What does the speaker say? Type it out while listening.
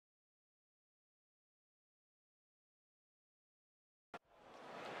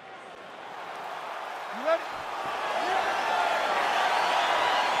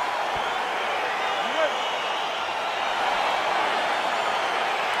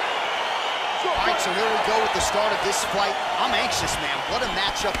All right, so here we go with the start of this fight. I'm anxious, man. What a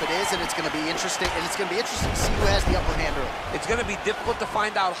matchup it is, and it's going to be interesting. And it's going to be interesting to see who has the upper hand early. It's going to be difficult to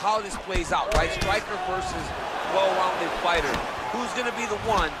find out how this plays out, right? Striker versus well-rounded fighter. Who's going to be the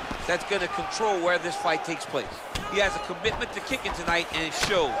one that's going to control where this fight takes place? He has a commitment to kicking tonight, and it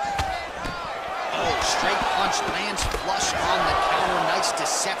shows. Oh, straight punch lands flush on the counter. Nice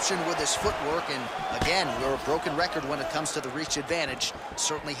deception with his footwork. And again, we're a broken record when it comes to the reach advantage.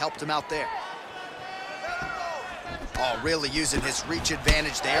 Certainly helped him out there. Oh, really using his reach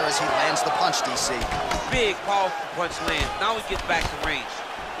advantage there as he lands the punch, DC. Big, powerful punch lands. Now he gets back to range.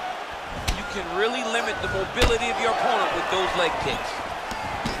 You can really limit the mobility of your opponent with those leg kicks.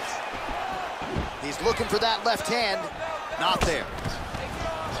 He's looking for that left hand. Not there.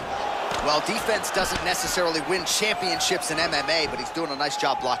 Well, defense doesn't necessarily win championships in MMA, but he's doing a nice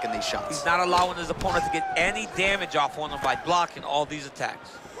job blocking these shots. He's not allowing his opponent to get any damage off on him by blocking all these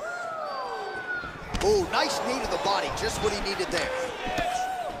attacks. Oh, nice knee to the body, just what he needed there.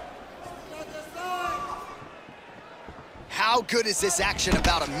 How good is this action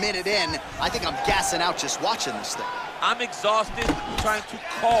about a minute in? I think I'm gassing out just watching this thing. I'm exhausted trying to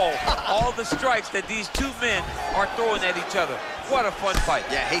call all the strikes that these two men are throwing at each other. What a fun fight.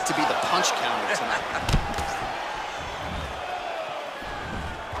 Yeah, hate to be the punch counter tonight.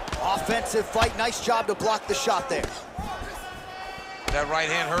 Offensive fight, nice job to block the shot there. That right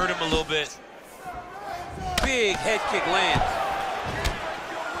hand hurt him a little bit. Big head kick lands.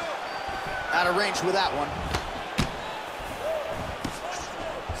 Out of range with that one.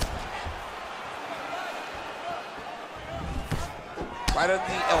 Right under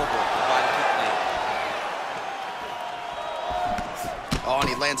the elbow. Oh, and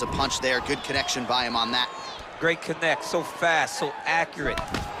he lands a punch there. Good connection by him on that. Great connect, so fast, so accurate.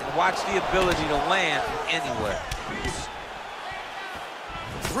 And watch the ability to land from anywhere.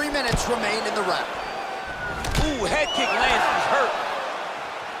 3 minutes remain in the round. Ooh, head kick lands, he's hurt.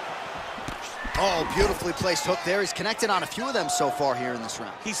 Oh, beautifully placed hook there. He's connected on a few of them so far here in this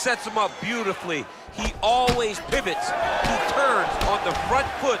round. He sets him up beautifully. He always pivots. He turns on the front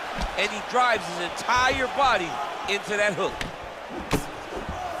foot, and he drives his entire body into that hook.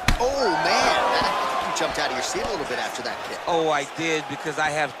 Oh, man. I think you jumped out of your seat a little bit after that kick. Oh, I did, because I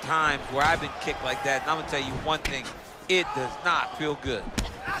have times where I've been kicked like that, and I'm going to tell you one thing. It does not feel good.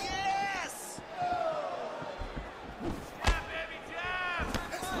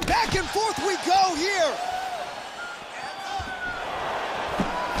 Back and forth we go here.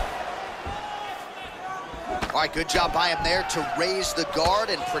 All right, good job by him there to raise the guard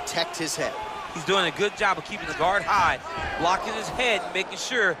and protect his head. He's doing a good job of keeping the guard high, blocking his head, making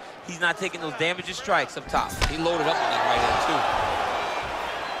sure he's not taking those damaging strikes up top. He loaded up on that right hand, too.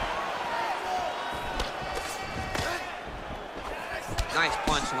 Nice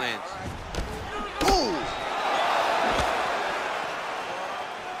punch lands. Ooh.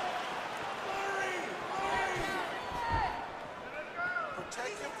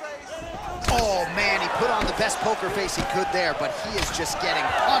 Oh, man, he put on the best poker face he could there, but he is just getting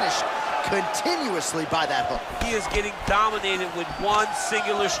punished continuously by that hook. He is getting dominated with one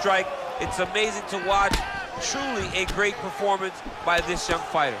singular strike. It's amazing to watch. Truly a great performance by this young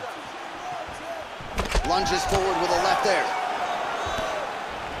fighter. Lunges forward with a left there.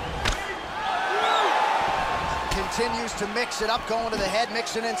 Continues to mix it up, going to the head,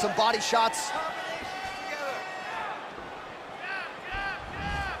 mixing in some body shots.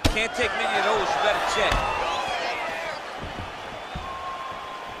 Can't take many of those, you better check.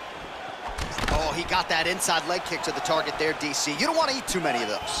 Oh, he got that inside leg kick to the target there, DC. You don't want to eat too many of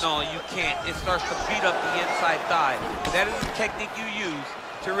those. No, you can't. It starts to beat up the inside thigh. That is the technique you use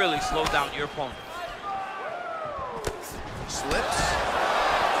to really slow down your opponent. Slips.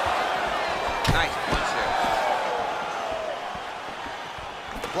 Nice punch there.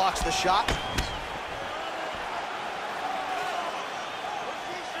 Blocks the shot.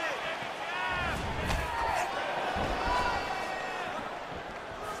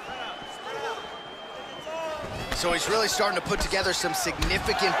 So he's really starting to put together some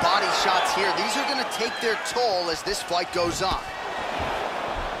significant body shots here. These are going to take their toll as this fight goes on.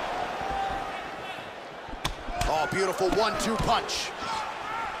 Oh, beautiful 1-2 punch.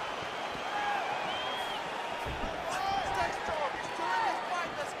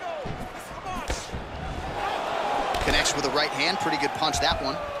 Connects with the right hand. Pretty good punch, that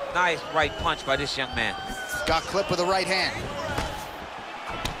one. Nice right punch by this young man. Got clipped with the right hand.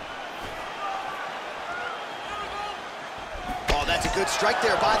 Oh, that's a good strike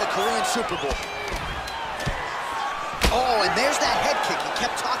there by the Korean Super Bowl. Oh, and there's that head kick. He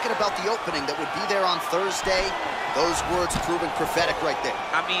kept talking about the opening that would be there on Thursday. Those words proving prophetic right there.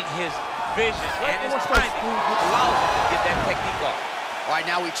 I mean, his vision and his timing allows him to get that technique off. All right,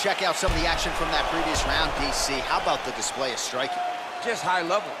 now we check out some of the action from that previous round, DC. How about the display of striking? Just high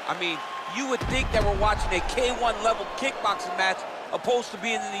level. I mean, you would think that we're watching a K1 level kickboxing match opposed to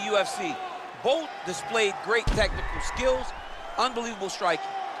being in the UFC. Both displayed great technical skills, unbelievable striking.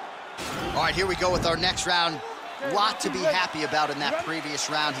 All right, here we go with our next round. Lot to be happy about in that previous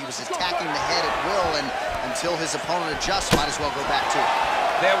round. He was attacking the head at will, and until his opponent adjusts, might as well go back to it.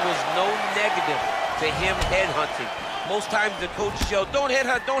 There was no negative to him headhunting. Most times the coaches yell, don't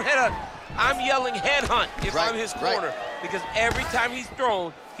headhunt, don't headhunt. I'm yelling headhunt if I'm his corner, because every time he's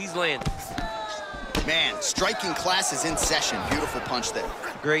thrown, he's landing. Man, striking class is in session. Beautiful punch there.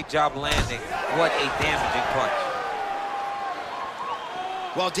 Great job landing. What a damaging punch.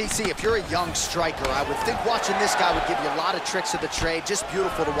 Well, DC, if you're a young striker, I would think watching this guy would give you a lot of tricks of the trade. Just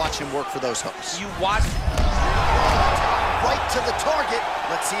beautiful to watch him work for those hooks. You watch. Right to the target.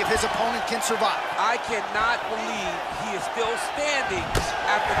 Let's see if his opponent can survive. I cannot believe he is still standing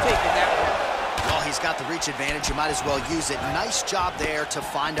after taking that one. Well, he's got the reach advantage. You might as well use it. Nice job there to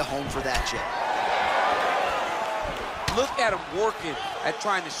find a home for that jab. Look at him working at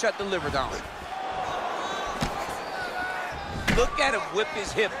trying to shut the liver down. Look at him whip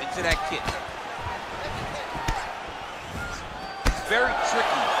his hip into that kick. Very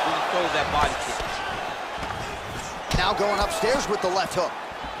tricky when he throws that body kick. Now going upstairs with the left hook.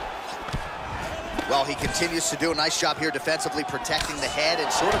 Well, he continues to do a nice job here defensively, protecting the head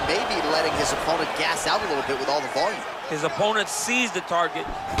and sort of maybe letting his opponent gas out a little bit with all the volume. His opponent sees the target,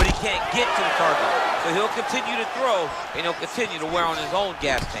 but he can't get to the target. So he'll continue to throw, and he'll continue to wear on his own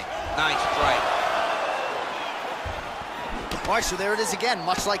gas tank. Nice strike. All right, so there it is again,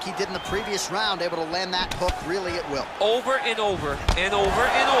 much like he did in the previous round, able to land that hook really at will. Over and over and over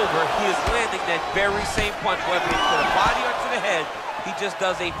and over, he is landing that very same punch, whether it's to the body or to the head. He just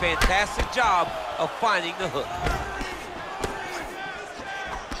does a fantastic job of finding the hook.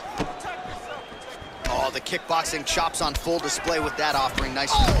 Oh, the kickboxing chops on full display with that offering.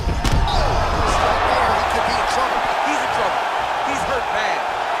 Nice. He could be in trouble. He's in trouble. He's hurt bad.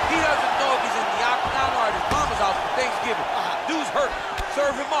 He doesn't know if he's in the octagon or at his mama's house for Thanksgiving. Dude's hurt.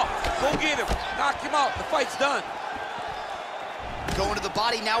 Serve him up. Go get him. Knock him out. The fight's done. Going to the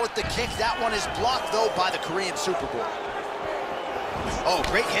body now with the kick. That one is blocked, though, by the Korean Superboy. Oh,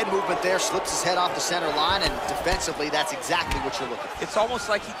 great head movement there. Slips his head off the center line, and defensively, that's exactly what you're looking for. It's almost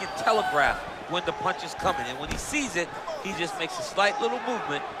like he can telegraph when the punch is coming, and when he sees it, he just makes a slight little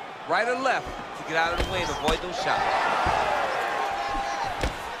movement, right or left, to get out of the way and avoid those shots.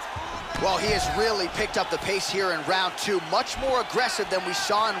 Well, he has really picked up the pace here in round two. Much more aggressive than we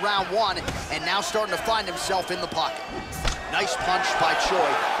saw in round one, and now starting to find himself in the pocket. Nice punch by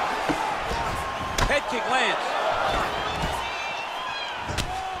Choi. Head kick lands.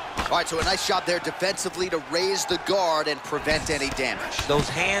 All right, so a nice job there defensively to raise the guard and prevent any damage. Those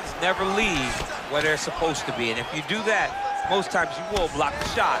hands never leave where they're supposed to be, and if you do that, most times you will block the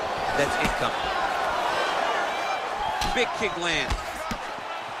shot that's incoming. Big kick lands.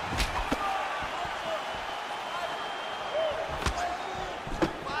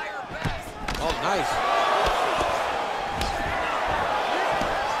 Oh, nice.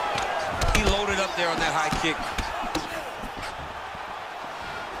 He loaded up there on that high kick.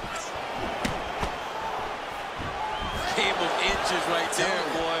 Game of inches right there,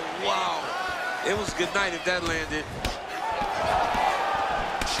 boy. Wow. It was good night if that landed.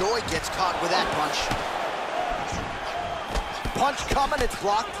 Choi gets caught with that punch. Punch coming, it's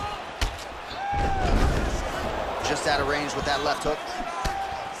blocked. Just out of range with that left hook.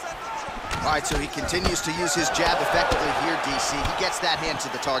 All right, so he continues to use his jab effectively here, DC. He gets that hand to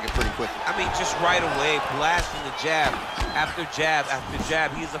the target pretty quickly. I mean, just right away, blasting the jab after jab after jab.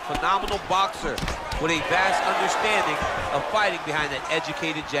 He's a phenomenal boxer with a vast understanding of fighting behind that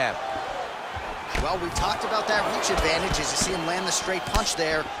educated jab. Well, we talked about that reach advantage as you see him land the straight punch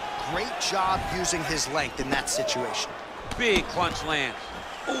there. Great job using his length in that situation. Big punch lands.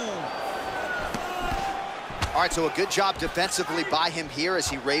 Ooh. All right, so a good job defensively by him here as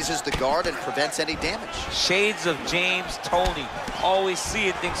he raises the guard and prevents any damage. Shades of James Toney. Always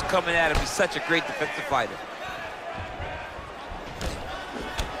seeing things coming at him. He's such a great defensive fighter.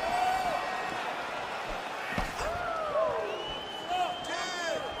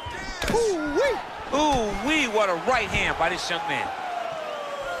 Ooh-wee! Ooh-wee, what a right hand by this young man.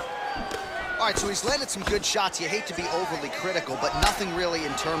 All right, so he's landed some good shots. You hate to be overly critical, but nothing really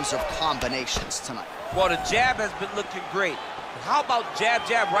in terms of combinations tonight. Well, the jab has been looking great. How about jab,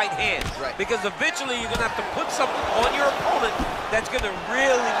 jab, right hand? Right. Because eventually you're going to have to put something on your opponent that's going to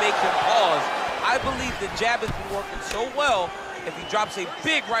really make him pause. I believe the jab has been working so well, if he drops a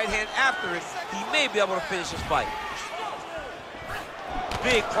big right hand after it, he may be able to finish his fight.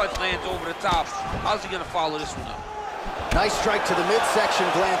 Big punch lands over the top. How's he going to follow this one up? Nice strike to the midsection,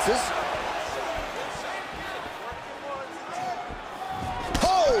 glances.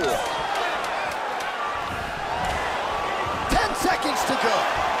 Oh! 10 seconds to go.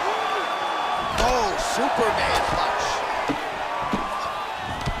 Oh, Superman punch.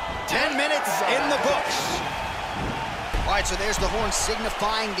 10 minutes in the books. All right, so there's the horn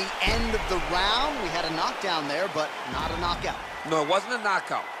signifying the end of the round. We had a knockdown there, but not a knockout. No, it wasn't a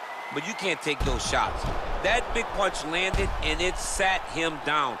knockout, but you can't take those shots. That big punch landed, and it sat him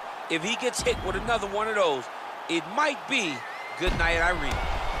down. If he gets hit with another one of those, it might be good night, Irene.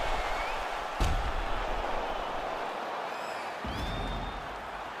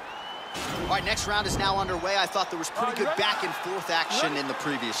 All right, next round is now underway. I thought there was pretty good back and forth action in the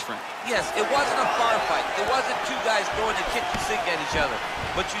previous frame. Yes, it wasn't a firefight. It wasn't two guys throwing the kitchen sink at each other.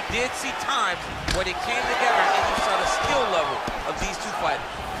 But you did see times when it came together and you saw the skill level of these two fighters.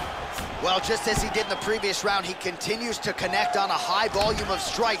 Well, just as he did in the previous round, he continues to connect on a high volume of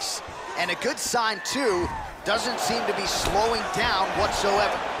strikes. And a good sign, too, doesn't seem to be slowing down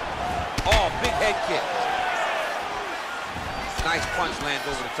whatsoever. Oh, big head kick. Nice punch lands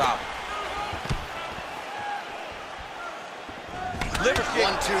over the top. Liver kick.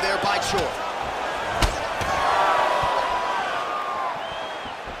 1-2 there by Choi.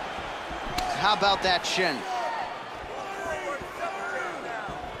 How about that shin?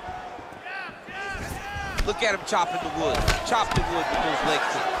 Look at him chopping the wood. Chop the wood with those leg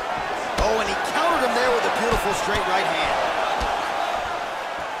kicks. Oh, and he countered him there with a beautiful straight right hand.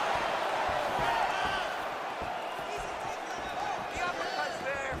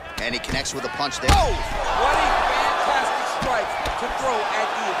 And he connects with a punch there. Oh! What a fantastic strike to throw at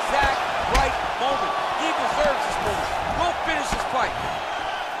the exact right moment. He deserves this moment. We'll finish this fight.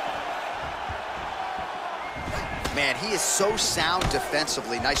 Man, he is so sound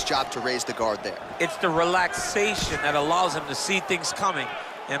defensively. Nice job to raise the guard there. It's the relaxation that allows him to see things coming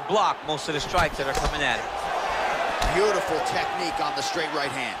and block most of the strikes that are coming at him. Beautiful technique on the straight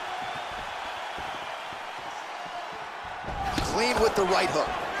right hand. Clean with the right hook.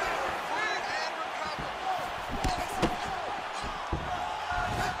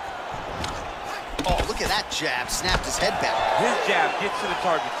 Oh, look at that jab. Snapped his head back. His jab gets to the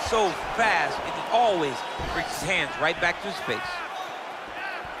target so fast, and he always brings his hands right back to his face.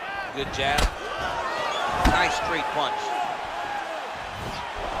 Good jab. Nice straight punch.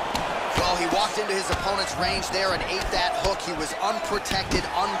 Well, he walked into his opponent's range there and ate that hook. He was unprotected,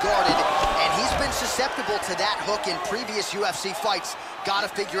 unguarded, and he's been susceptible to that hook in previous UFC fights. Got to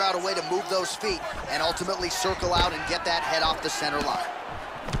figure out a way to move those feet and ultimately circle out and get that head off the center line.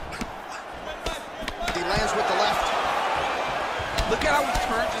 He lands with the left. Look at how he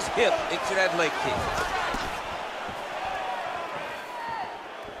turns his hip into that leg kick.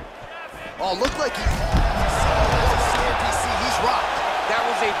 Oh, looked like he... CNPC, he's rocked. That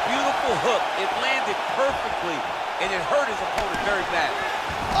was a beautiful hook. It landed perfectly, and it hurt his opponent very bad.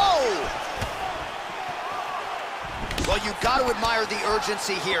 Oh! Well, you've got to admire the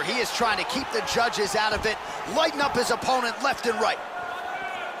urgency here. He is trying to keep the judges out of it, lighten up his opponent left and right.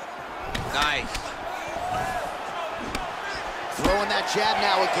 Nice. Throwing that jab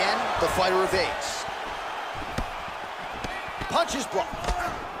now again, the fighter evades. Punches blocked.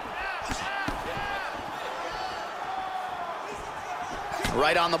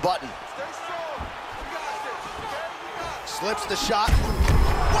 Right on the button. Slips the shot.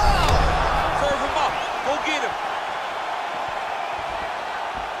 Wow! Serve him up. Go get him.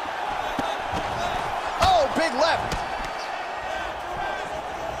 Oh, big left.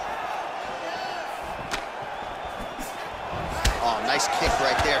 Oh, nice kick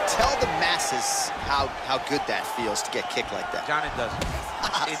right there. Tell the masses how good that feels to get kicked like that. John, it doesn't.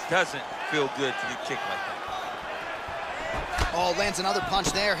 It doesn't feel good to get kicked like that. Oh, lands another punch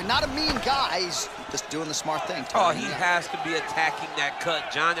there. Not a mean guy. He's just doing the smart thing. Oh, he has to be attacking that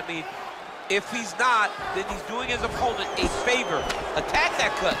cut, John. I mean, if he's not, then he's doing his opponent a favor. Attack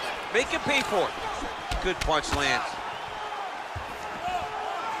that cut. Make him pay for it. Good punch lands.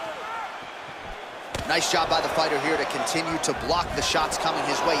 Nice job by the fighter here to continue to block the shots coming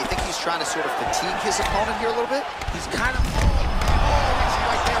his way. You think he's trying to sort of fatigue his opponent here a little bit? He's kind of...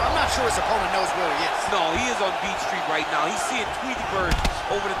 Right there. I'm not sure his opponent knows where he is. No, he is on Beach Street right now. He's seeing Tweety Bird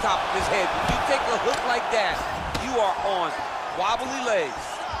over the top of his head. When you take a hook like that, you are on wobbly legs.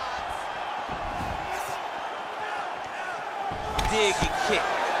 dig and kick.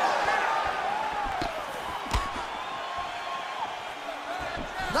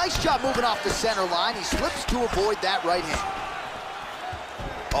 Nice job moving off the center line. He slips to avoid that right hand.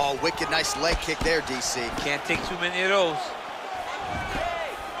 Oh, wicked nice leg kick there, DC. Can't take too many of those.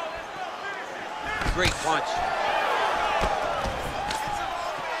 Great punch.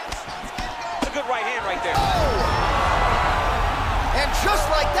 It's a good right hand right there. Oh! And just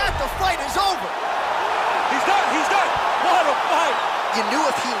like that, the fight is over. He's done, he's done. What a fight. You knew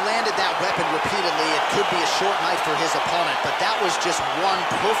if he landed that weapon repeatedly, it could be a short night for his opponent, but that was just one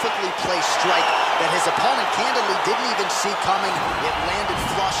perfectly placed strike that his opponent candidly didn't even see coming. It landed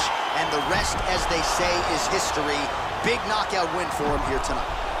flush, and the rest, as they say, is history. Big knockout win for him here tonight.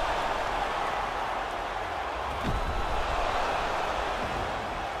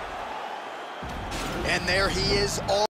 And there he is, all